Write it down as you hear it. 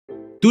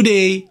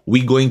Today,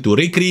 we're going to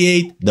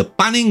recreate the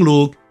panning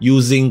look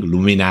using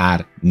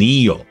Luminar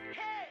NEO.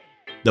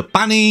 The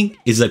panning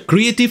is a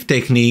creative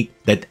technique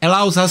that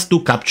allows us to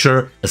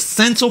capture a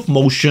sense of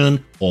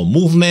motion or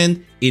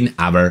movement in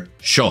our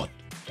shot.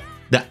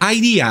 The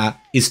idea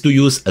is to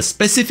use a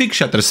specific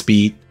shutter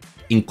speed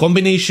in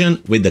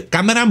combination with the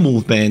camera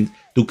movement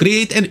to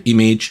create an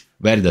image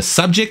where the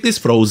subject is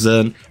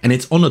frozen and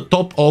it's on the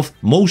top of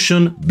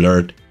motion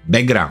blurred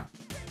background.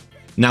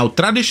 Now,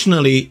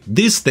 traditionally,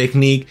 this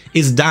technique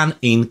is done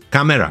in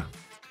camera.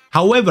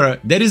 However,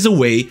 there is a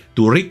way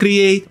to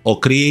recreate or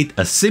create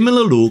a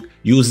similar look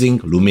using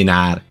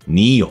Luminar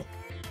NEO.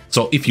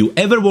 So if you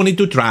ever wanted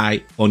to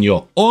try on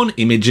your own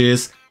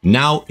images,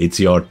 now it's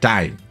your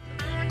time.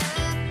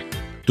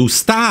 To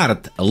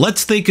start,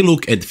 let's take a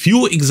look at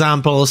few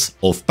examples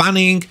of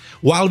panning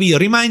while we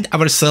remind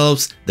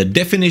ourselves the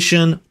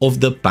definition of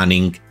the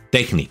panning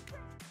technique.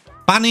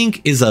 Panning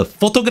is a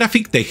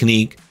photographic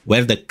technique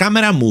where the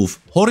camera moves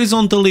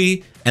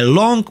horizontally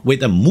along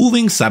with a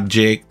moving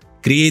subject,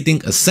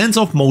 creating a sense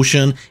of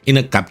motion in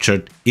a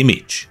captured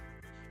image.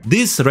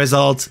 This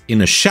results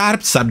in a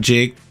sharp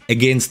subject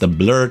against a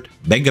blurred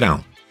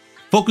background,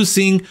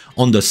 focusing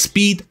on the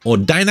speed or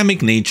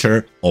dynamic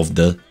nature of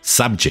the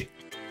subject.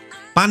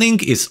 Panning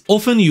is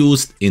often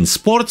used in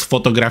sports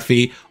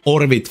photography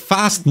or with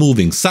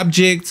fast-moving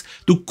subjects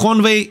to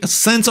convey a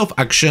sense of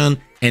action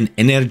and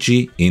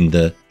energy in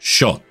the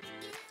shot.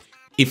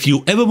 If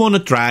you ever want to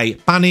try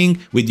panning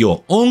with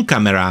your own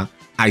camera,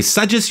 I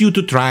suggest you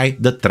to try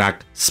the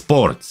track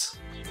sports.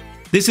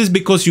 This is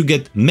because you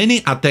get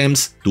many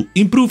attempts to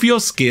improve your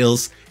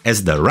skills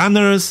as the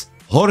runners,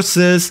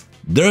 horses,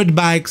 dirt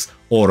bikes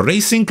or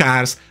racing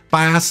cars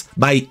pass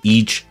by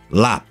each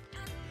lap.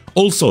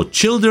 Also,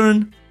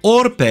 children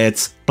or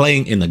pets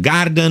playing in the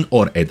garden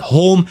or at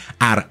home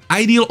are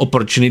ideal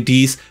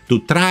opportunities to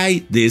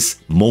try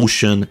this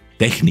motion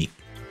technique.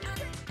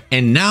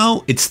 And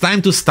now it's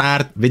time to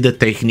start with the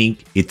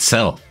technique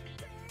itself.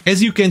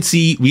 As you can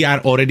see, we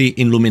are already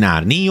in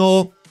Luminar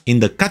NEO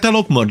in the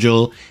catalog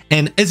module,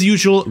 and as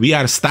usual, we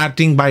are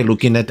starting by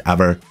looking at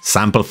our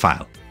sample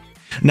file.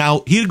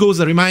 Now, here goes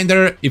a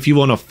reminder: if you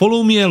want to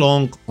follow me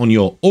along on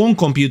your own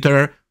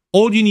computer,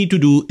 all you need to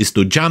do is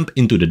to jump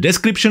into the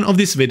description of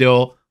this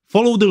video,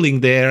 follow the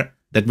link there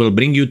that will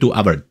bring you to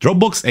our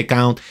Dropbox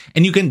account,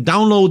 and you can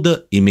download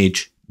the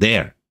image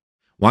there.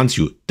 Once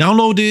you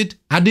download it,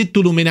 add it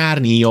to Luminar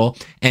NEO,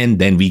 and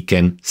then we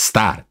can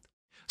start.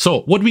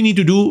 So what we need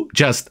to do,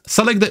 just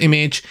select the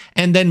image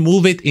and then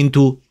move it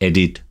into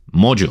Edit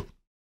module.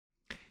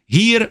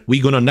 Here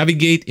we're gonna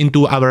navigate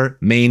into our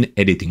main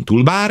editing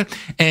toolbar,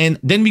 and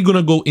then we're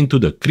gonna go into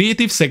the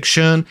creative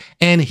section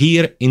and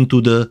here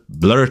into the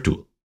blur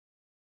tool.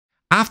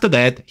 After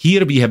that,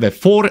 here we have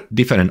 4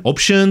 different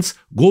options: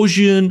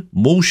 Gaussian,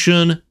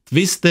 motion,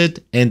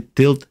 twisted, and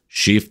tilt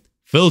shift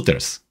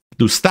filters.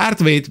 To start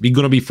with, we're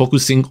gonna be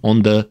focusing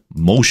on the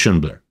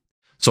motion blur.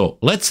 So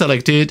let's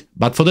select it,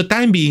 but for the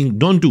time being,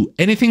 don't do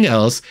anything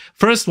else.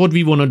 First, what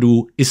we wanna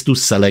do is to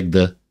select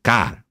the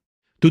car.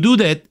 To do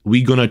that,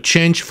 we're gonna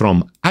change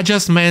from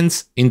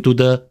adjustments into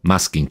the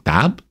masking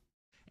tab.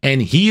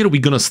 And here we're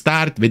gonna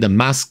start with the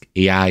mask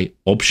AI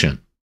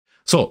option.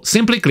 So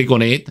simply click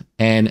on it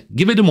and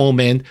give it a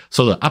moment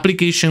so the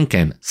application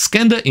can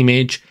scan the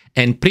image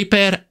and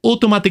prepare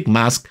automatic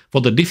mask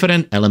for the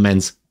different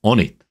elements on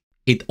it.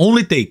 It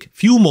only takes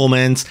few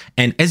moments,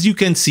 and as you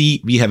can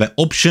see, we have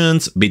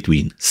options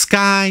between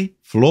sky,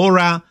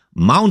 flora,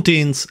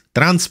 mountains,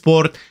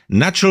 transport,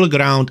 natural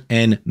ground,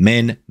 and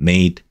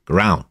man-made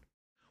ground.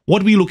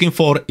 What we're looking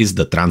for is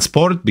the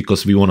transport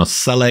because we want to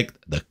select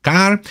the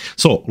car.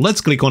 So let's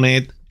click on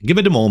it, give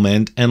it a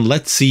moment, and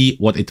let's see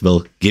what it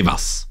will give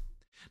us.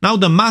 Now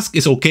the mask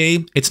is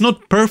okay. It's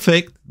not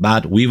perfect,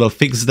 but we will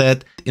fix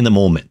that in a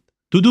moment.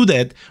 To do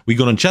that, we're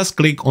gonna just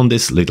click on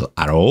this little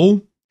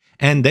arrow,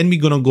 and then we're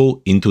gonna go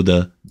into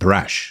the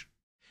brush.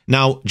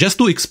 Now, just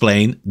to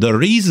explain, the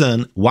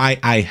reason why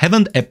I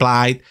haven't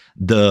applied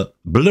the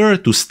blur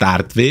to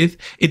start with,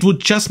 it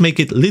would just make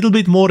it a little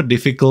bit more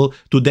difficult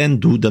to then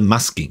do the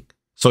masking.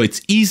 So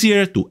it's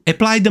easier to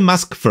apply the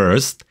mask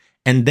first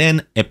and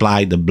then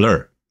apply the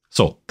blur.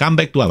 So come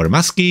back to our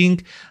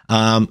masking.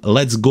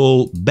 Let's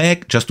go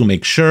back just to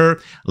make sure.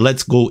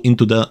 Let's go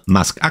into the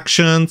mask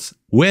actions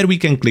where we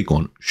can click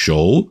on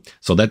show.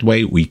 So that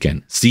way we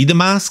can see the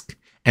mask.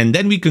 And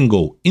then we can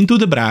go into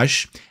the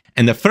brush,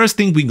 and the first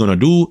thing we're gonna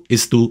do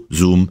is to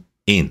zoom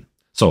in.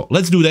 So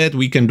let's do that.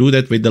 We can do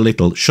that with the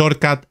little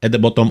shortcut at the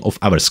bottom of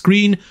our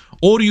screen,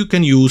 or you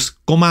can use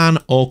Command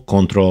or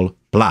Control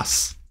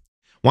plus.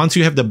 Once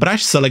you have the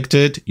brush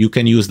selected, you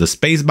can use the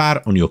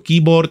spacebar on your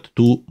keyboard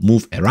to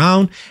move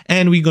around,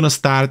 and we're gonna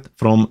start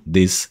from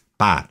this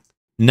part.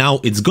 Now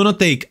it's gonna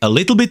take a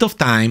little bit of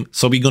time,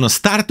 so we're gonna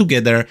start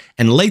together,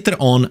 and later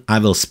on I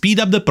will speed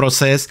up the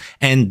process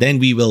and then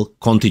we will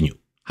continue.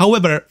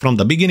 However, from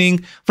the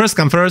beginning, first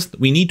come first,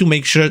 we need to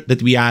make sure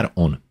that we are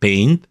on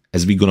paint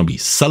as we're gonna be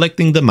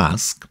selecting the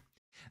mask.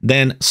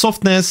 Then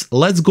softness,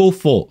 let's go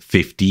for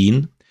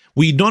 15.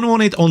 We don't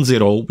want it on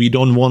 0. We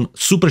don't want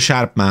super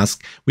sharp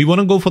mask. We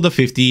want to go for the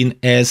 15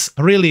 as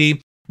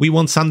really we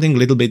want something a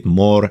little bit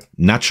more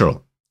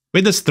natural.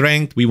 With the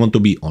strength, we want to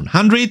be on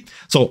 100.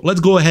 So let's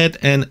go ahead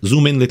and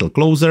zoom in a little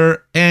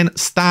closer and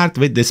start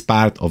with this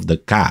part of the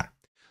car.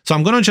 So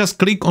I'm going to just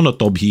click on the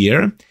top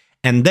here,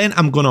 and then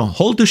I'm going to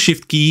hold the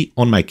shift key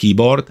on my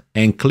keyboard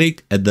and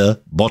click at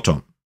the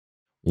bottom.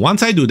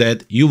 Once I do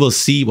that, you will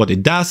see what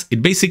it does.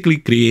 It basically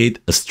creates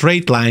a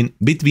straight line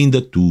between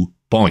the 2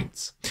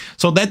 points.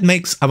 So that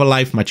makes our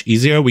life much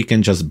easier. We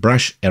can just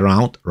brush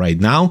around right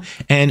now,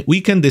 and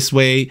we can this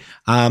way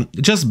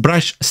just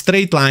brush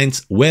straight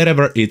lines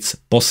wherever it's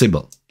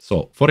possible.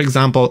 So for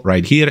example,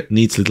 right here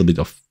needs a little bit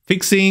of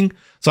fixing.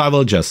 So I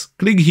will just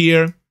click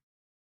here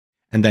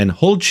and then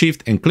hold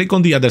shift and click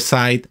on the other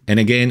side. And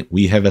again,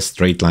 we have a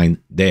straight line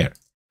there.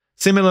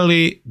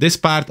 Similarly, this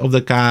part of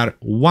the car,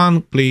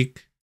 one click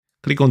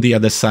on the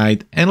other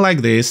side, and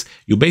like this,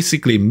 you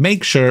basically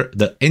make sure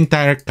the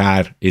entire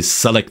car is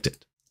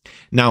selected.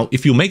 Now,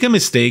 if you make a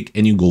mistake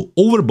and you go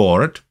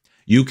overboard,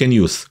 you can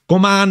use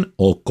Command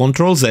or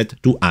Control Z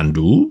to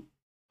undo,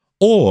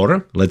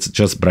 or let's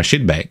just brush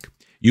it back.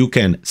 You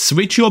can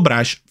switch your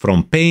brush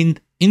from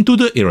paint into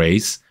the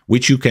erase,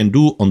 which you can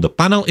do on the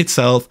panel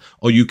itself,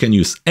 or you can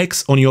use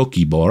X on your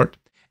keyboard,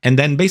 and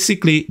then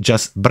basically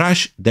just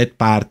brush that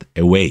part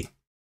away.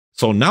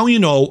 So now you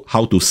know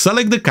how to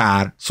select the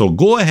car, so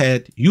go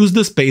ahead, use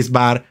the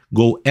spacebar,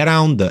 go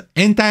around the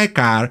entire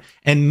car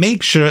and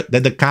make sure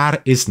that the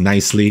car is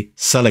nicely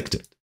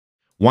selected.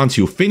 Once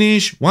you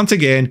finish, once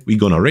again, we're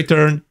gonna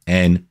return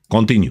and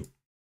continue.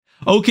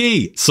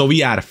 Okay, so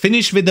we are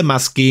finished with the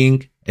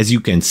masking. As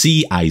you can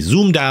see, I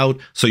zoomed out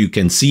so you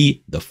can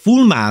see the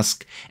full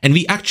mask, and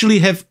we actually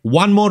have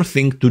one more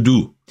thing to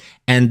do.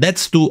 And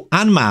that's to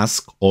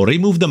unmask or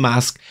remove the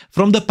mask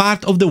from the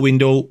part of the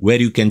window where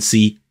you can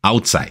see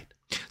outside.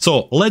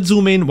 So let's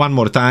zoom in one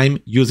more time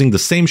using the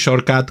same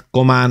shortcut,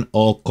 Command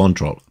or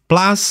Control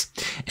plus,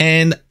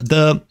 and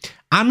the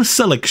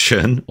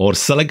unselection or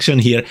selection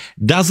here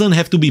doesn't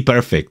have to be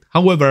perfect.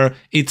 However,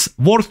 it's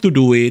worth to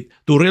do it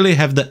to really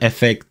have the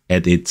effect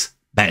at its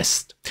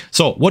best.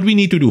 So what we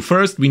need to do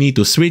first, we need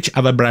to switch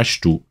our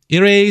brush to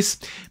erase,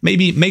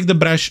 maybe make the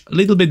brush a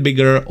little bit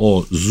bigger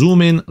or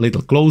zoom in a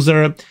little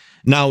closer.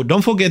 Now,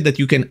 don't forget that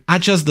you can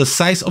adjust the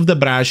size of the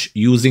brush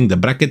using the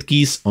bracket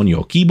keys on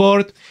your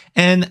keyboard.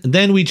 And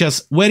then we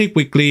just very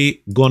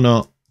quickly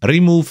gonna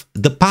remove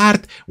the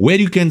part where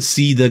you can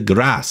see the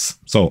grass.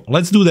 So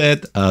let's do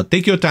that.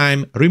 Take your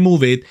time,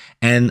 remove it,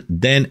 and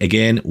then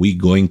again, we're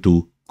going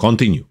to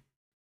continue.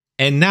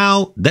 And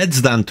now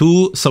that's done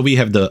too. So we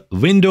have the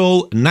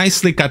window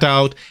nicely cut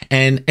out.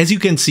 And as you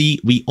can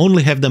see, we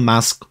only have the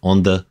mask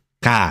on the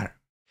car.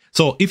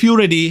 So if you're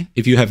ready,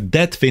 if you have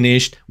that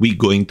finished, we're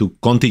going to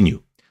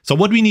continue. So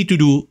what we need to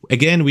do,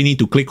 again, we need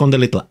to click on the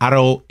little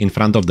arrow in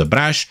front of the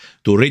brush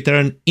to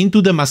return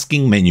into the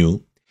masking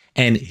menu.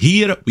 And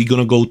here we're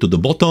going to go to the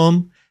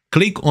bottom,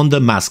 click on the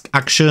mask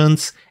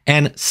actions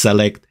and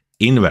select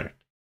invert.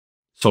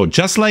 So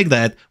just like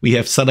that, we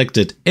have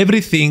selected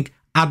everything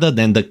other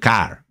than the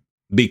car,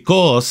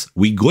 because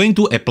we're going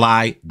to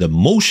apply the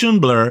motion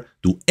blur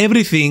to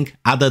everything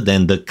other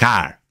than the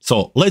car.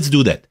 So let's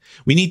do that.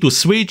 We need to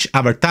switch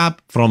our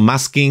tab from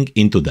masking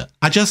into the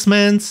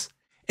adjustments.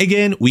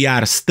 Again, we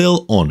are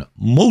still on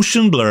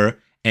motion blur.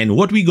 And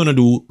what we're going to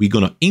do, we're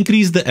going to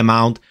increase the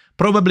amount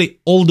probably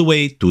all the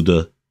way to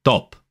the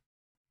top.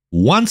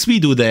 Once we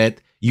do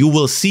that, you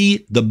will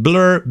see the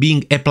blur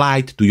being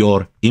applied to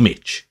your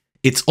image.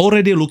 It's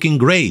already looking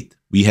great.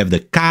 We have the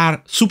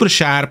car super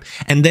sharp,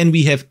 and then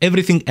we have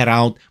everything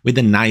around with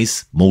a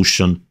nice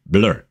motion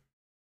blur.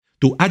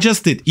 To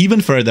adjust it even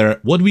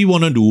further, what we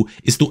want to do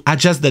is to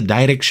adjust the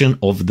direction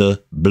of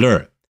the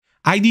blur.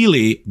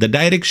 Ideally, the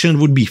direction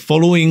would be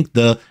following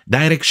the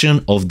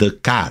direction of the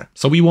car.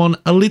 So we want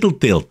a little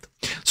tilt.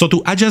 So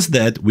to adjust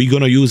that, we're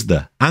going to use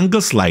the angle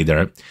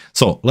slider.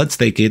 So let's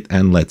take it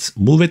and let's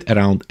move it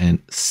around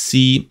and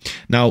see.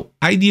 Now,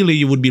 ideally,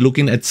 you would be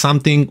looking at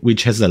something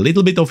which has a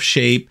little bit of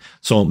shape.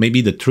 So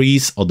maybe the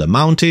trees or the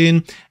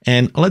mountain.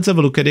 And let's have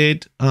a look at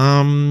it.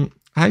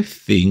 I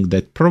think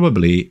that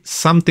probably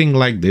something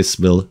like this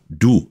will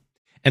do.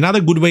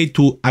 Another good way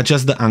to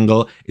adjust the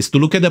angle is to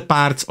look at the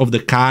parts of the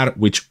car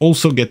which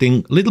also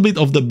getting a little bit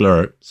of the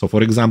blur. So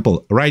for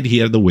example, right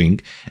here, the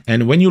wing.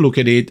 And when you look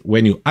at it,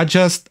 when you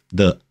adjust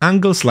the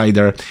angle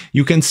slider,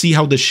 you can see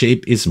how the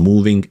shape is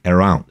moving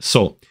around.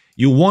 So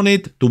you want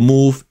it to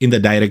move in the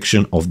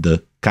direction of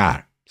the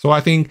car. So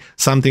I think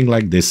something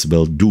like this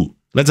will do.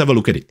 Let's have a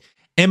look at it.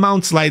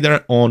 Amount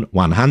slider on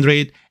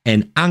 100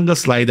 and angle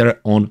slider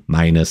on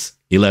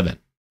 -11.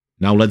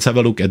 Now let's have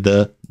a look at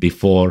the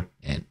before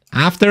and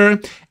after,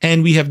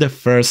 and we have the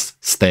first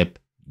step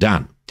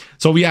done.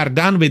 So we are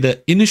done with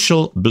the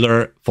initial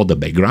blur for the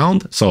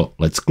background. So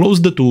let's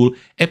close the tool,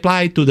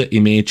 apply it to the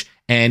image,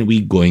 and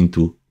we're going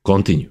to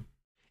continue.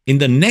 In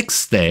the next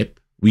step,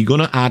 we're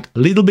gonna add a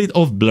little bit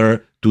of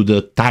blur to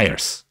the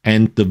tires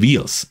and the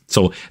wheels.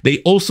 So they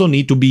also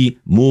need to be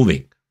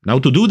moving. Now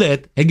to do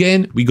that,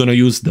 again, we're gonna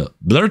use the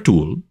blur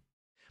tool,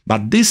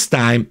 But this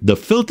time, the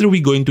filter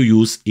we're going to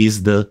use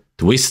is the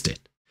twisted.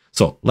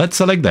 So let's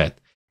select that.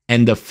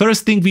 And the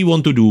first thing we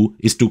want to do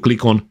is to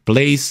click on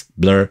Place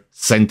Blur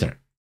Center.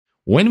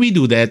 When we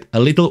do that, a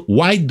little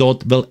white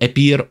dot will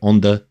appear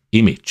on the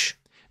image.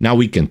 Now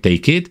we can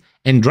take it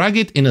and drag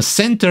it in the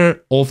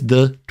center of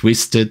the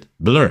twisted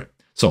blur.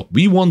 So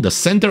we want the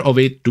center of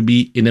it to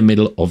be in the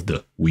middle of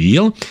the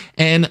wheel.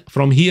 And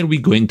from here, we're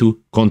going to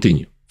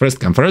continue. First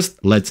come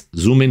first, let's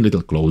zoom in a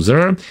little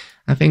closer.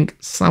 I think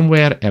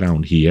somewhere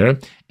around here,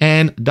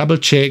 and double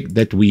check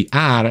that we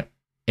are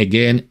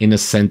again in the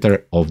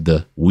center of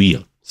the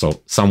wheel.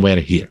 So somewhere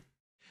here.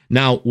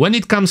 Now, when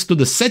it comes to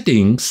the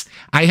settings,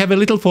 I have a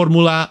little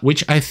formula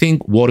which I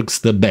think works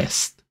the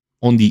best.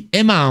 On the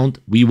amount,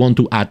 we want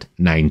to add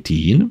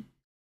 19.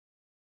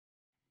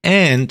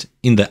 And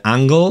in the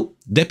angle,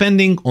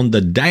 depending on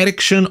the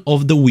direction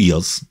of the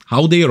wheels,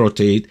 how they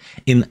rotate,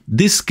 in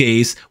this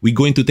case, we're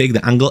going to take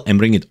the angle and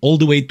bring it all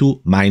the way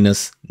to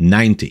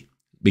 -90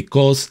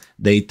 because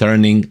they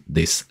turning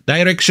this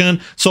direction.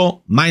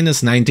 So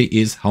 -90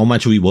 is how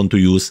much we want to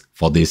use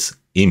for this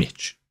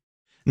image.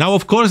 Now,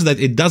 of course, that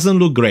it doesn't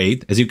look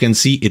great. As you can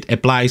see, it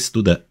applies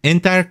to the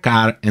entire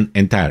car and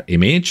entire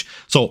image.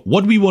 So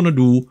what we want to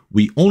do,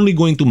 we only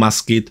going to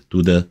mask it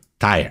to the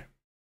tire.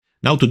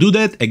 Now to do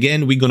that,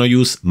 again, we're going to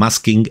use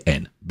masking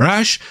and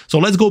brush. So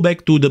let's go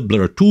back to the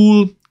blur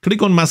tool,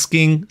 click on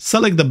masking,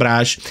 select the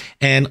brush,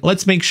 and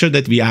let's make sure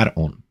that we are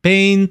on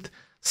paint.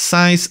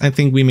 Size, I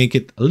think we make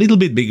it a little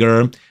bit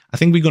bigger. I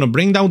think we're going to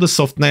bring down the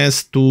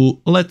softness to,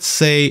 let's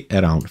say,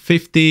 around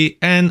 50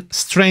 and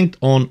strength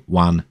on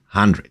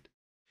 100.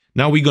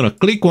 Now we're going to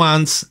click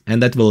once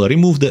and that will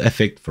remove the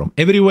effect from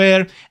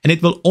everywhere and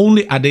it will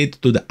only add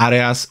it to the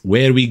areas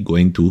where we're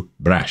going to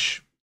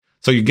brush.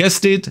 So you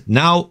guessed it,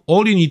 now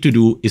all you need to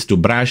do is to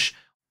brush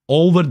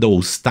over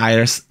those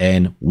tires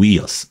and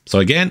wheels. So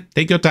again,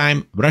 take your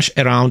time, brush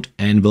around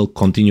and we'll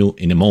continue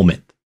in a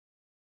moment.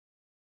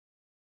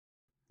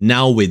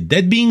 Now with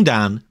that being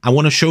done, I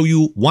want to show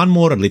you one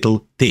more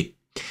little tip.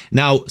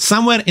 Now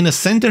somewhere in the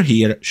center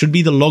here should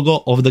be the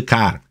logo of the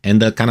car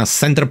and the kind of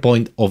center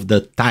point of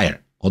the tire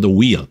or the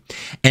wheel.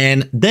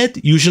 And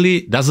that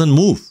usually doesn't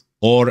move,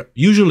 or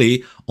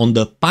usually on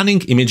the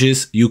panning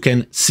images you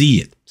can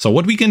see it. So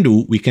what we can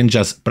do, we can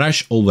just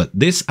brush over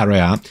this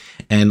area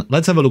and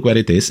let's have a look where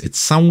it is. It's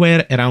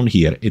somewhere around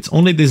here. It's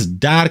only this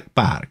dark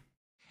part.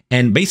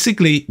 And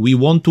basically we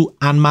want to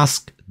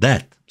unmask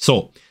that.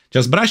 So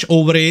just brush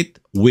over it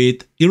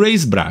with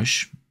erase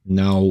brush.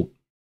 Now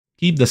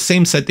keep the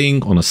same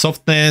setting on a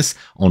softness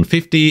on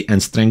 50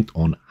 and strength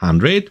on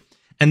 100.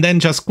 And then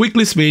just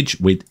quickly switch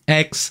with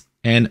X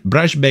and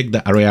brush back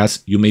the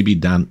areas you may be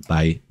done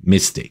by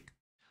mistake.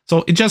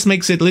 So it just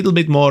makes it a little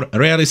bit more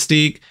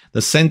realistic.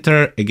 The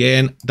center,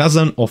 again,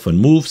 doesn't often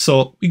move.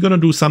 So we're going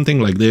to do something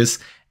like this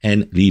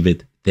and leave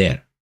it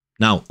there.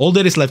 Now, all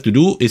there is left to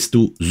do is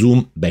to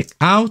zoom back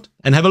out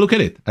and have a look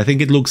at it. I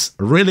think it looks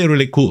really,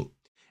 really cool.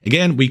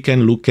 Again, we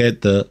can look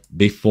at the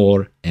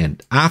before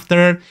and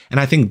after, and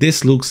I think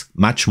this looks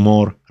much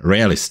more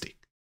realistic.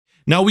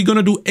 Now we're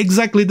going to do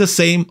exactly the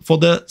same for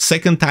the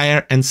second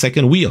tire and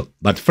second wheel.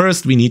 But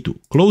first we need to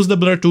close the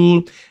blur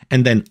tool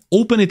and then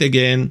open it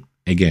again,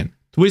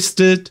 twist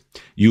it.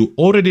 You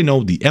already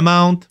know the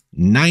amount,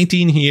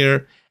 19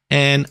 here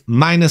and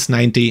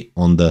 -90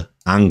 on the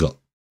angle.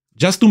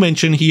 Just to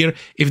mention here,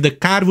 if the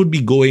car would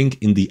be going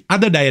in the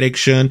other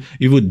direction,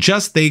 you would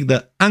just take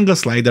the angle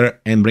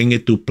slider and bring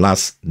it to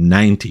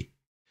 +90.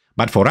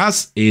 But for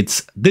us,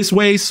 it's this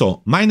way,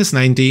 so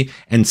 -90,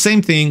 and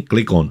same thing,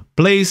 click on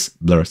Place,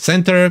 Blur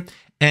Center,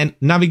 and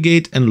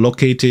navigate and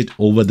locate it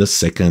over the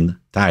second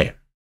tire.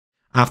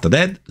 After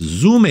that,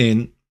 zoom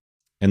in,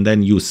 and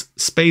then use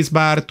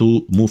spacebar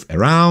to move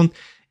around.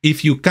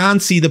 If you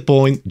can't see the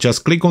point,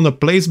 just click on the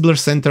Place Blur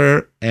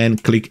Center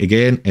and click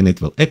again, and it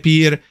will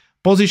appear.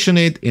 Position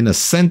it in the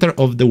center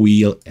of the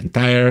wheel and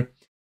tire,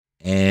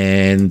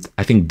 and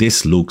I think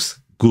this looks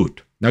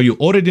good. Now you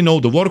already know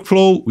the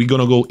workflow. We're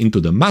going to go into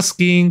the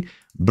masking,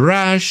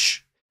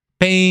 brush,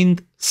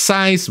 paint,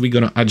 size. We're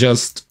going to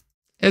adjust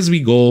as we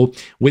go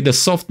with the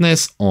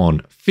softness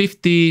on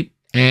 50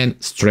 and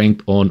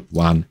strength on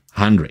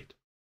 100.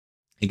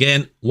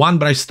 Again, one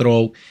brush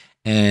stroke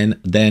and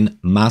then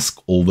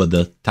mask over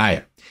the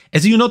tire.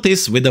 As you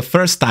notice with the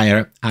first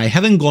tire, I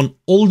haven't gone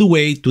all the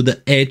way to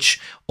the edge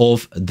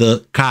of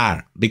the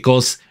car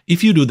because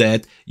if you do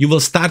that, you will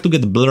start to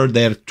get blur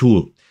there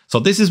too. So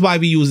this is why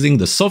we're using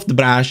the soft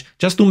brush,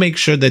 just to make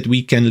sure that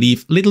we can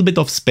leave a little bit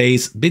of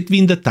space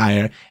between the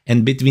tire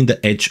and between the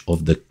edge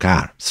of the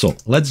car. So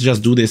let's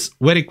just do this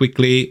very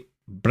quickly.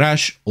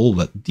 Brush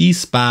over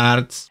these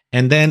parts.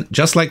 And then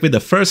just like with the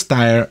first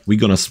tire, we're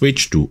going to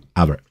switch to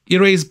our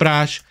erase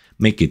brush,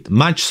 make it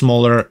much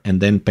smaller, and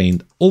then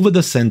paint over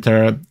the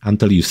center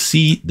until you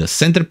see the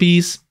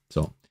centerpiece.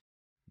 So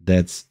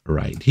that's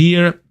right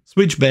here.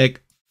 Switch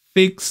back,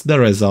 fix the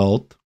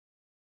result,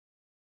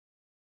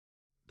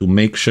 to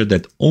make sure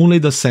that only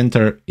the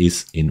center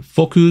is in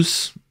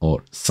focus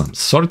or some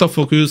sort of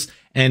focus.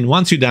 And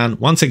once you're done,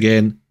 once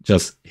again,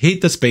 just hit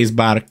the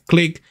spacebar,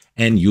 click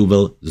and you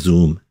will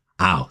zoom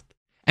out.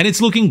 And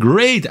it's looking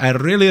great. I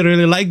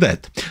really like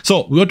that.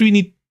 So what we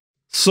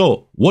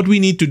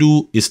need to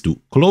do is to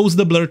close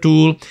the blur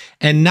tool,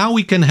 and now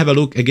we can have a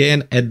look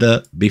again at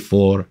the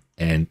before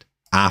and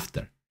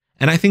after.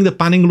 And I think the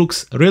panning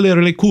looks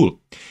really cool.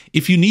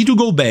 If you need to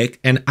go back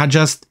and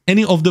adjust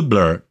any of the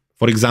blur,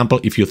 for example,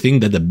 if you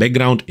think that the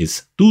background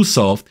is too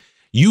soft,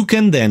 you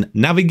can then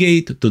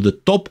navigate to the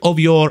top of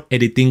your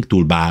editing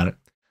toolbar,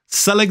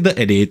 select the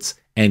edits,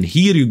 and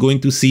here you're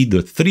going to see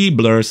the 3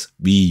 blurs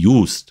we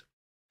used.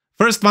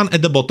 First one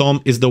at the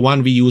bottom is the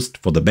one we used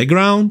for the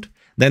background,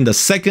 then the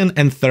second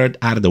and third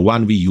are the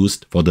one we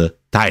used for the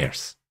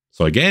tires.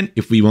 So again,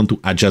 if we want to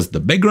adjust the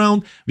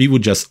background, we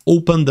would just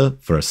open the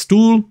first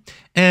tool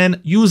and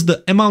use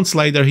the amount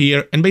slider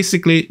here and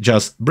basically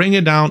just bring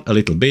it down a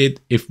little bit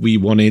if we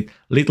want it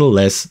a little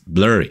less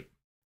blurry.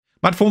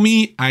 But for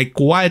me, I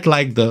quite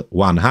like the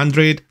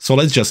 100, so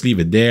let's just leave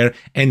it there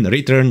and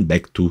return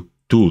back to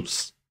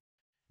tools.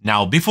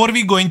 Now, before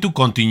we going to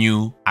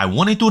continue, I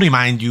wanted to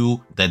remind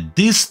you that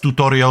this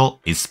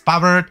tutorial is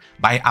powered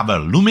by our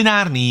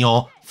Luminar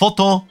NEO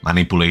Photo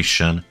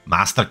Manipulation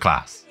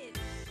Masterclass.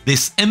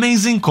 This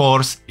amazing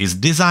course is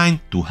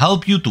designed to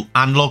help you to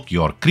unlock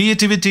your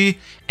creativity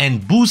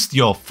and boost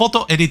your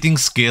photo editing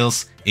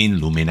skills in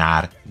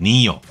Luminar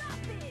NEO.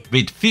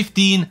 With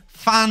 15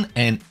 fun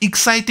and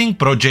exciting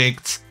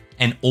projects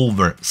and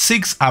over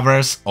 6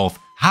 hours of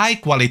high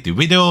quality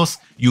videos,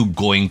 you're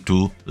going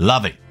to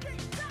love it.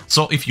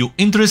 So if you're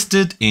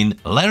interested in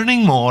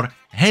learning more,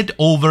 head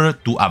over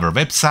to our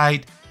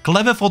website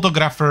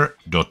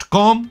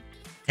cleverphotographer.com,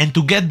 and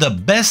to get the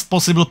best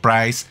possible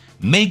price,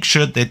 make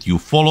sure that you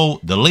follow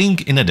the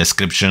link in the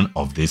description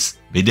of this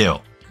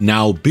video.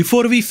 Now,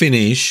 before we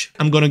finish,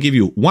 I'm gonna give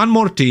you one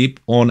more tip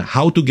on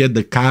how to get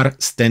the car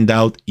stand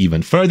out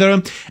even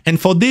further. And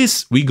for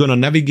this, we're gonna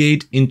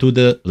navigate into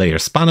the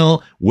layers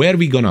panel, where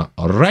we're gonna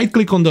right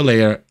click on the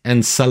layer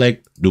and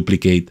select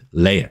duplicate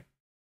layer.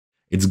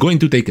 It's going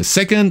to take a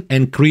second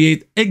and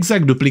create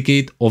exact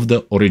duplicate of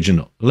the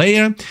original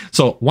layer.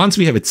 So once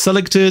we have it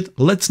selected,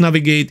 let's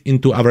navigate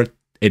into our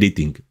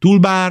editing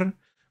toolbar,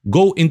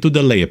 go into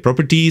the layer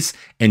properties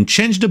and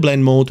change the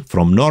blend mode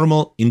from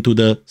normal into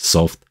the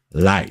soft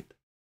light.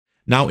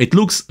 Now it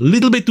looks a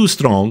little bit too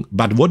strong,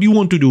 but what you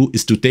want to do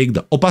is to take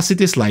the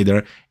opacity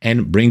slider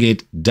and bring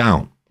it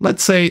down.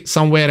 Let's say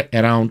somewhere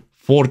around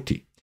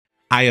 40.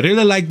 I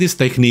really like this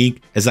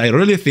technique as I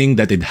really think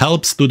that it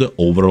helps to the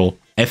overall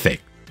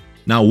effect.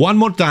 Now one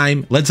more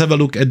time, let's have a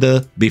look at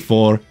the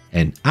before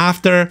and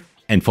after.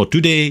 And for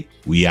today,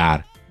 we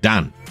are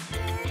done.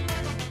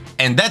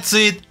 And that's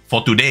it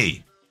for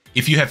today.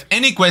 If you have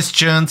any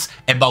questions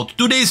about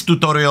today's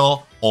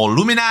tutorial or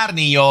Luminar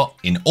NEO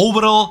in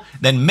overall,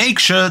 then make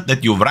sure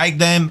that you write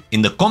them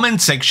in the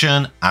comment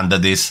section under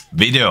this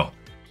video.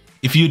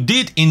 If you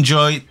did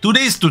enjoy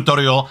today's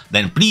tutorial,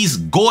 then please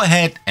go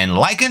ahead and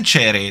like and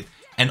share it.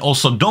 And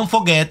also don't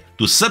forget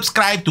to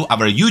subscribe to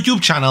our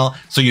YouTube channel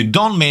so you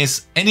don't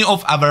miss any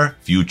of our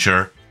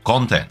future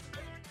content.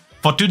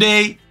 For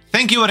today,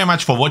 thank you very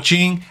much for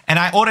watching, and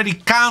I already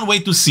can't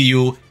wait to see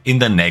you in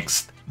the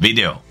next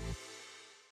video.